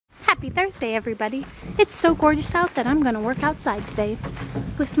Happy Thursday, everybody. It's so gorgeous out that I'm gonna work outside today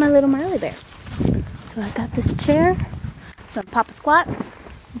with my little Marley bear. So I got this chair, gonna pop a squat,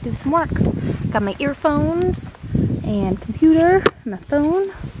 do some work. Got my earphones and computer, my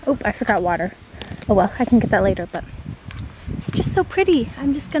phone. Oh, I forgot water. Oh well, I can get that later, but it's just so pretty.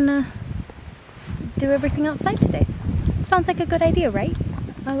 I'm just gonna do everything outside today. Sounds like a good idea, right?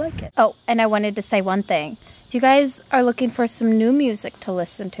 I like it. Oh, and I wanted to say one thing. If you guys are looking for some new music to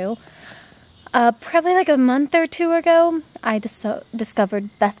listen to, probably like a month or two ago, I discovered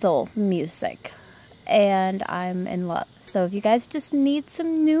Bethel music, and I'm in love. So if you guys just need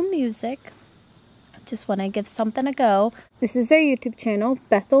some new music, just want to give something a go. This is their YouTube channel,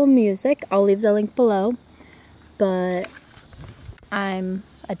 Bethel Music. I'll leave the link below, but I'm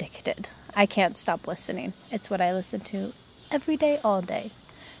addicted. I can't stop listening. It's what I listen to every day, all day,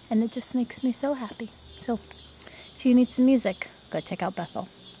 and it just makes me so happy. So if you need some music, go check out Bethel.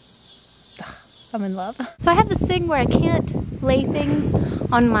 Ugh, I'm in love. So I have this thing where I can't lay things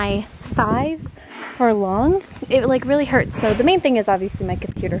on my thighs for long. It like really hurts. So the main thing is obviously my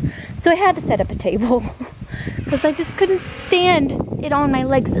computer. So I had to set up a table because I just couldn't stand it on my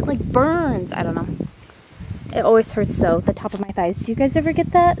legs. It like burns. I don't know. It always hurts so, the top of my thighs. Do you guys ever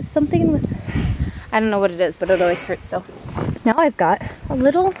get that? Something with, I don't know what it is, but it always hurts so. Now I've got a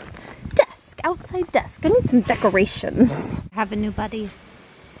little outside desk. I need some decorations. I have a new buddy.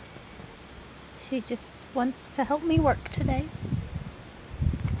 She just wants to help me work today.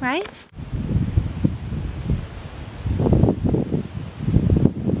 Right?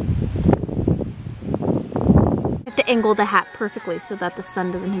 I have to angle the hat perfectly so that the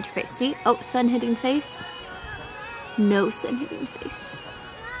sun doesn't hit your face. See? Oh, sun hitting face. No sun hitting face.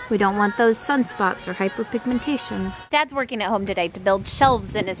 We don't want those sunspots or hyperpigmentation. Dad's working at home today to build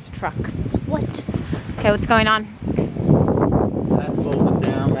shelves in his truck. What? Okay, what's going on? That's folded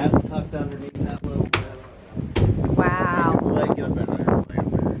down. That's tucked underneath that little bed. Wow. Get up in there.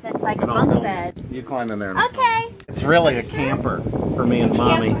 That's like a bunk bed. You climb in there. Okay. It's really a camper for me and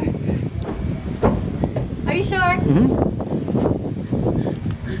Mommy. Are you sure? Mm-hmm.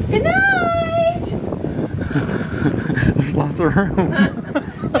 Good night! There's lots of room.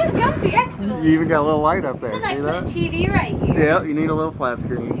 It's kind of comfy, actually. You even got a little light up there. Then I See put that? a TV right here. Yeah, you need a little flat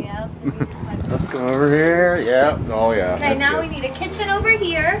screen. Yep. Let's go over here. Yep. Oh yeah. Okay, now we need a kitchen over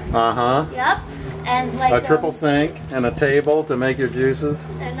here. Uh-huh. Yep. And like a triple sink and a table to make your juices.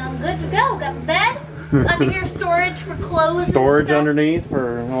 And I'm good to go. Got my bed. Under here, storage for clothes. Storage and stuff. Underneath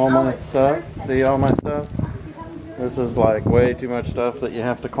for all my it's stuff. perfect. See all my stuff? This is like way too much stuff that you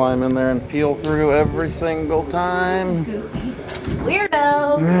have to climb in there and peel through every single time.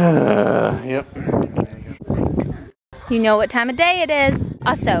 Weirdo. Yep. You know what time of day it is.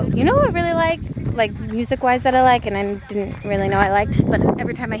 Also, you know what I really like music-wise that I like, and I didn't really know I liked, but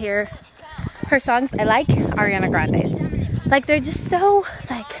every time I hear her songs, I like Ariana Grande's. Like, they're just so,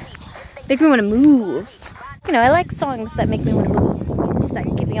 like, make me want to move. You know, I like songs that make me want to move. Just like,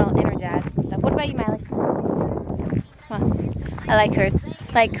 get me all energized and stuff. What about you, Miley? Well, I like hers.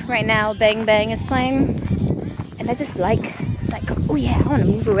 Like, right now, Bang Bang is playing, and I just like, it's like, oh yeah, I want to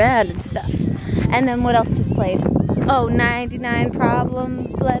move around and stuff. And then what else just played? Oh, 99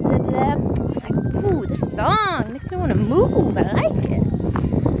 Problems, blah, blah, blah. I was like, ooh, this song makes me want to move. I like it.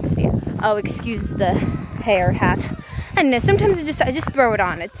 So, yeah. Oh, excuse the hair hat. And sometimes I just throw it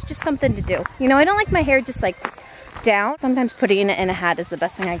on. It's just something to do. You know, I don't like my hair just like down. Sometimes putting it in a hat is the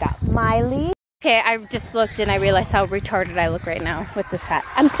best thing I got. Miley. Okay, I just looked and I realized how retarded I look right now with this hat.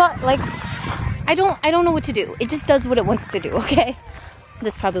 I'm like, I don't know what to do. It just does what it wants to do, okay?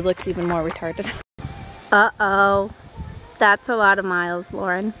 This probably looks even more retarded. Uh-oh. That's a lot of miles,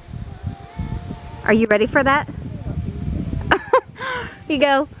 Lauren. Are you ready for that? Here you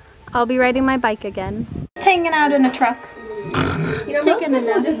go. I'll be riding my bike again. Just hanging out in a truck. You know, most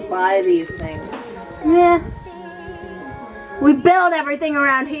people just buy these things. Yeah. We build everything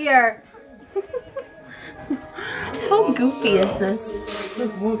around here. How goofy is this?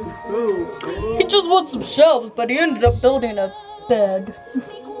 He just wants some shelves, but he ended up building a bed.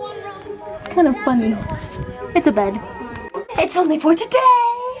 It's kind of funny. It's a bed. It's only for today.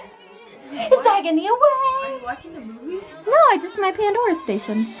 It's agony away. Are you watching the movie? No, it's just my Pandora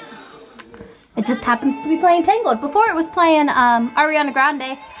station. It just happens to be playing Tangled. Before it was playing Ariana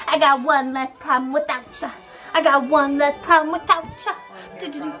Grande. I got one less problem without ya. I got one less problem without ya.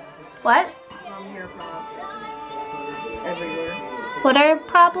 What? Hair problems. Everywhere. What are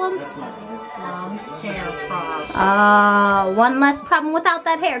problems? Hair problems. One less problem without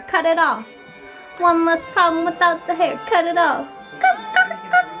that hair. Cut it off. One less problem without the hair. Cut it off.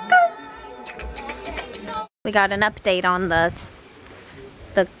 We got an update on the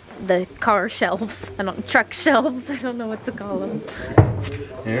the car shelves. Truck shelves. I don't know what to call them.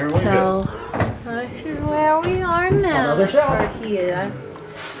 Here we go. This is where we are now. Another shelf. For here.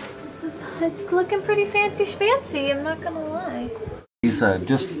 It's looking pretty fancy schmancy, I'm not gonna lie. He said,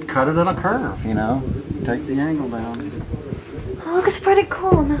 just cut it in a curve, you know? Take the angle down. Oh, looks pretty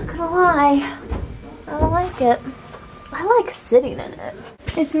cool, I'm not gonna lie. I like it. I like sitting in it.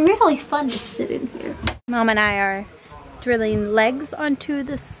 It's really fun to sit in here. Mom and I are drilling legs onto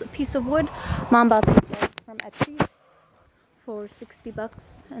this piece of wood. Mom bought these legs from Etsy for 60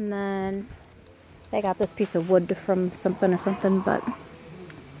 bucks. And then they got this piece of wood from something or something, but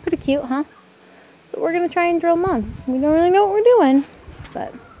pretty cute, huh? So we're gonna try and drill them on. We don't really know what we're doing,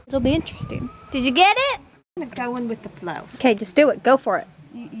 but it'll be interesting. Did you get it? I'm going with the flow. Okay, just do it. Go for it.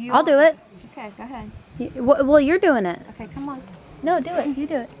 I'll do it. Okay, go ahead. Well, you're doing it. Okay, come on. No, do it. You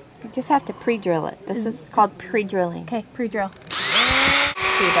do it. You just have to pre-drill it. This is called pre-drilling. Okay, pre-drill.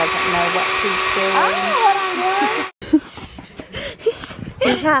 She doesn't know what she's doing. Oh, what I'm doing.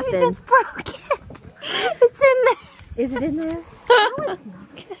 What happened? You just broke it. It's in there. Is it in there? No, it's not.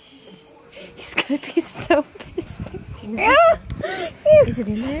 He's gonna be so pissed. Is it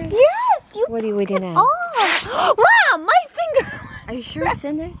in there? Yes. What do we do now? Oh, Mom, my finger. Are you sure it's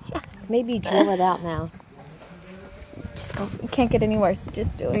in there? Maybe drill it out now. Just go. You can't get any worse.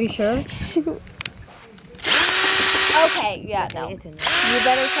 Just do it. Are you sure? Shoot. Okay. Yeah. No. It's in there. You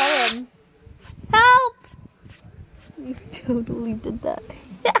better tell him. Help! You totally did that.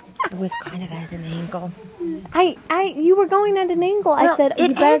 It was kind of at an angle. You were going at an angle. I said it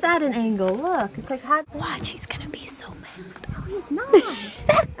you better. is at an angle. Look, it's like hot. Watch, he's gonna be so mad. No, he's not.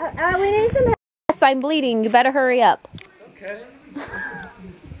 It isn't. Yes, I'm bleeding. You better hurry up. Okay.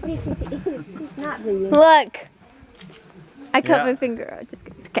 She's not bleeding. Look, I cut Yeah. my finger out. Just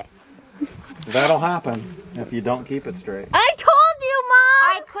kidding. Okay. That'll happen if you don't keep it straight. I told you, Mom.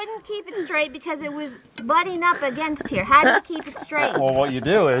 I couldn't keep it straight because it was butting up against here. How do you keep it straight? Well, what you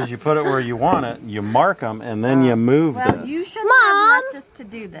do is you put it where you want it, you mark them, and then you move Well, this. you should Mom. have left us to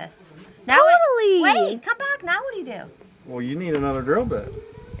do this. Now Totally. wait, come back. Now what do you do? Well, you need another drill bit.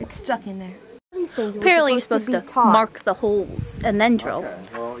 It's stuck in there. Apparently, you're supposed to mark the holes and then drill, Okay,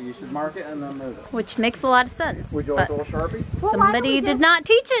 well, you should mark it and then move it. which makes a lot of sense. Would you like But a little Sharpie? Well, why don't somebody we did just- not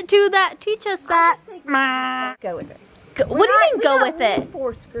teach us that. Go with it. What do you mean go with it?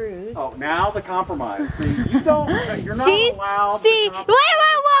 4 screws. Oh, now the compromise. See, you don't, you're not He's, allowed see, to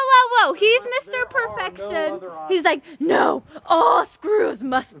whoa. He's Mr. There are no Perfection. other options. He's like, no, all screws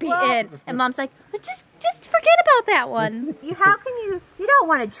must be in. And Mom's like, just forget about that one. How can you don't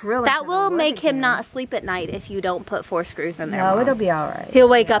want to drill it. That will make him not sleep at night if you don't put 4 screws in there. No, Mom. it'll be all right. He'll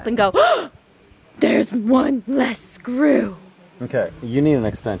wake up and go, oh, there's one less screw. Okay, you need an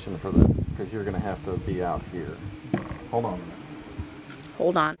extension for this because you're going to have to be out here. Hold on a minute.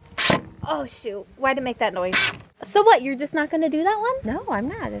 Hold on. Oh, shoot. Why'd it make that noise? So what, you're just not going to do that one? No, I'm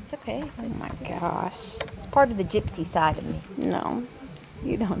not. It's okay. Oh my gosh. It's part of the gypsy side of me. No,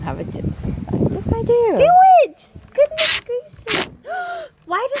 you don't have a gypsy side. Yes, I do. Do it! Goodness gracious.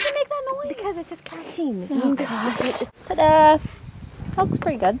 Why does it make that noise? Because it's just catching. Oh gosh. Ta-da! That looks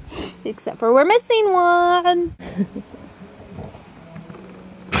pretty good. Except for we're missing one.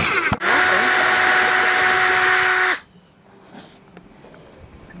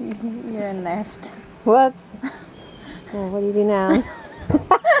 You're in there. Whoops. Well, what do you do now?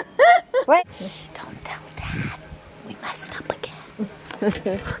 What? Shh, don't tell Dad. We messed up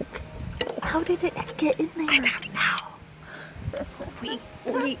again. How did it get in there? I don't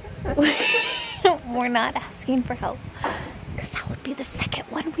know. We're not asking for help. Because that would be the second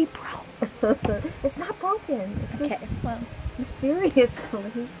one we broke. It's not broken. It's Okay, just well.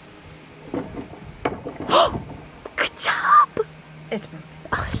 mysteriously. Good job. It's broken.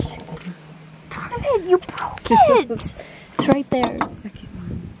 Oh, shit. Darn it, you broke it. It's right there.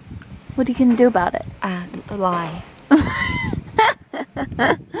 What are you going to do about it? A lie.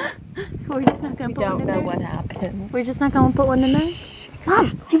 We're just not going We to put one don't in know there? what happened. We're just not going to put one in there?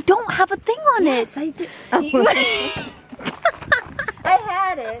 Mom, you don't have a thing on it. I did. I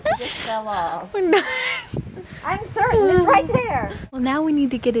had it. It just fell off. We're not. I'm certain. It's right there. Well, now we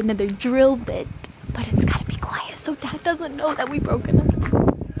need to get another drill bit, but it's got to be quiet so Dad doesn't know that we broke another.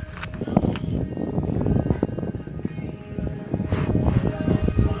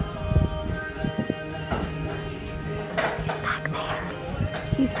 He's back there.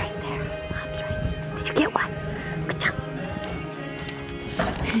 He's right there. Mom's right. Did you get one? Good job.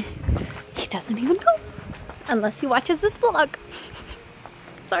 He doesn't even know. Unless he watches this vlog.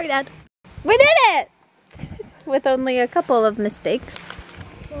 Sorry, Dad. We did it! With only a couple of mistakes.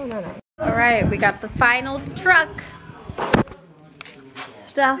 No. All right, we got the final truck.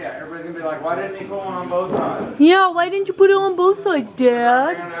 stuff. Yeah, everybody's gonna be like, why didn't he put one on both sides? Yeah, why didn't you put it on both sides,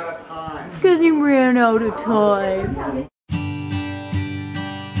 Dad? Ran out of time. Because he ran out of time.